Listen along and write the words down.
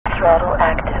Trottle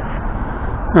active.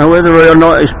 Now whether or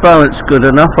not his balance good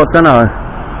enough, I don't know.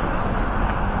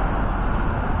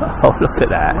 Oh, look at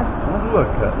that. Look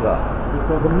at that. It's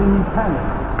like a mini cannon.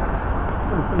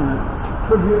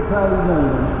 Tribute to Harry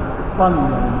Newman, Bunny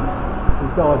Newman, who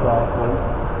died last week.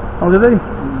 Oh, did he?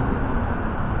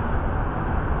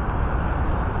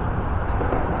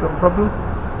 Got a problem?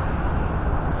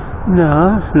 No.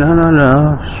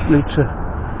 Just need to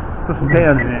Put some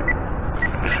down in it.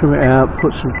 trim it out,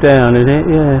 put some down in it,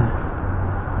 yeah.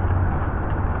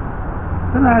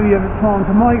 I don't know how you have the time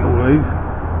to make all these.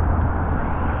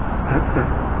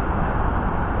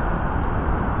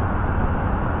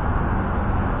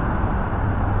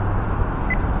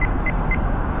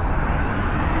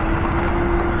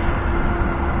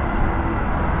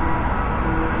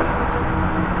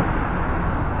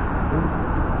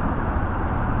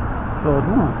 Flies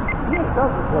well. Yeah, it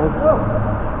does. It flies well.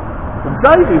 And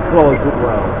David flies it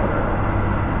well.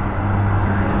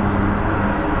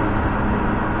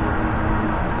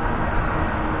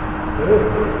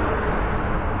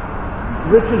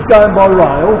 Richard's going by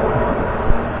rail.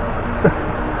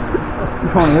 I'm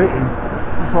trying to hit him.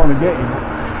 I'm trying to get him.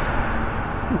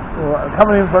 Alright,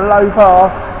 coming in for a low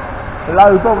pass. A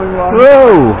low bombing run.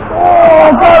 Whoa!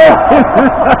 Oh, got it!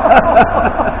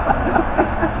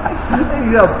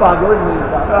 He's a bugger, isn't he?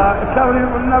 Coming in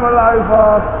for another low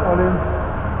pass on him.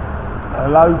 A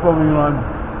low bombing run.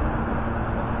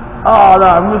 Oh no,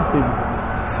 I missed him.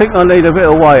 I think I need a bit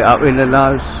of weight up in the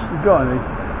nose. You got any?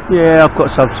 Yeah, I've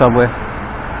got some somewhere.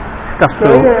 Just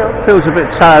So, yeah. feels a bit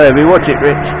tail heavy. Watch it,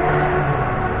 Rich.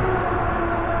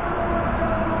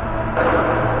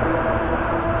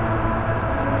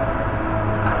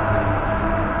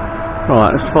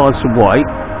 Right, let's find some weight.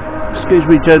 Excuse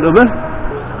me, gentlemen.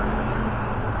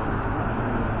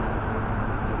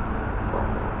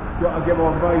 Got to get my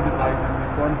razor blade on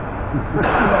this one.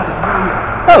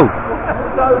 Oh,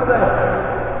 So there.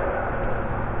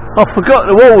 I forgot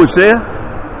the wall was there.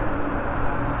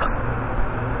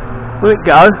 Will it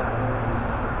go?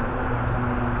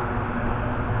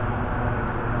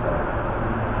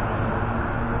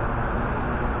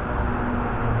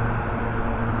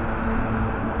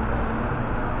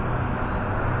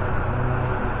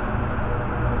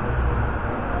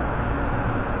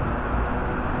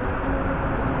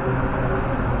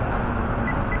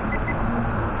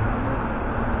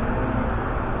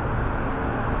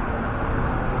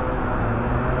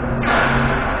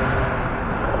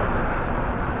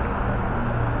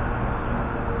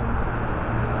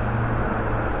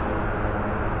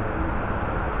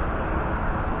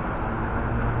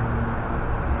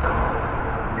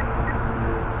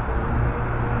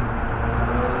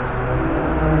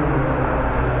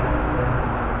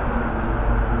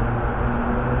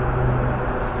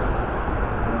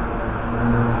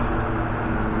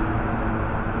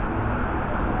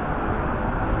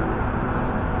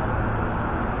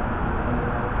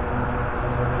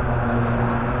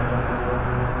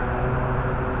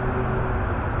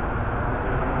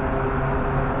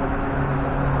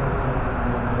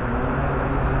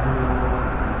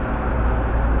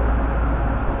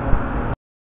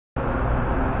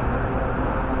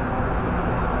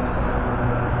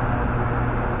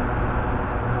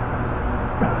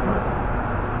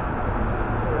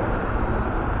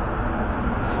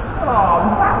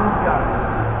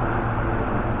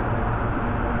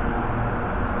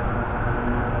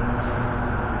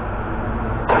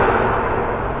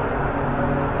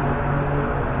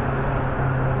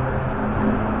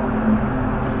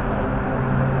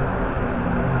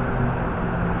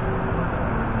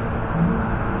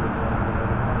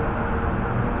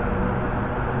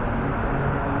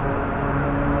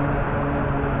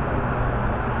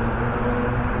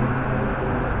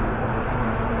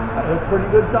 That's pretty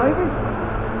good, David.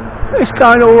 It's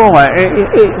going alright.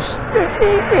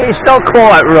 It's not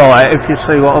quite right, if you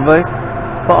see what I mean.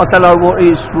 But I don't know what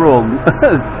is wrong.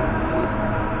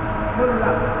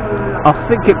 I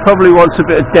think it probably wants a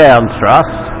bit of down thrust.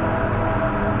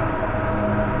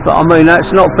 But I mean,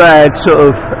 that's not bad, sort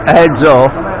of heads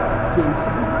off.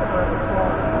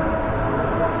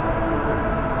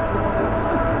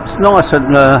 It's nice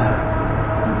and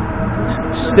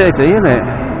steady, isn't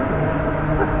it?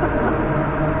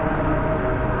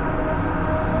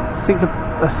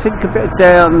 I think a bit of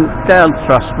down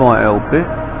thrust might help it.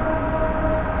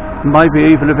 Maybe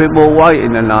even a bit more weight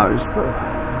in the nose.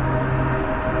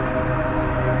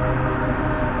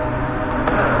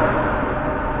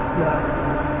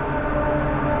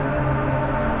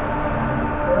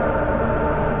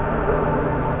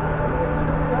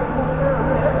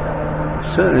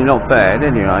 Certainly not bad,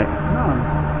 anyway. No.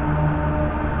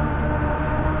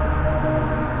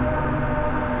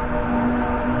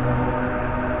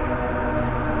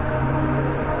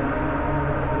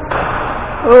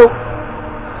 Oh,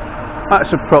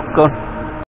 that's a prop gun.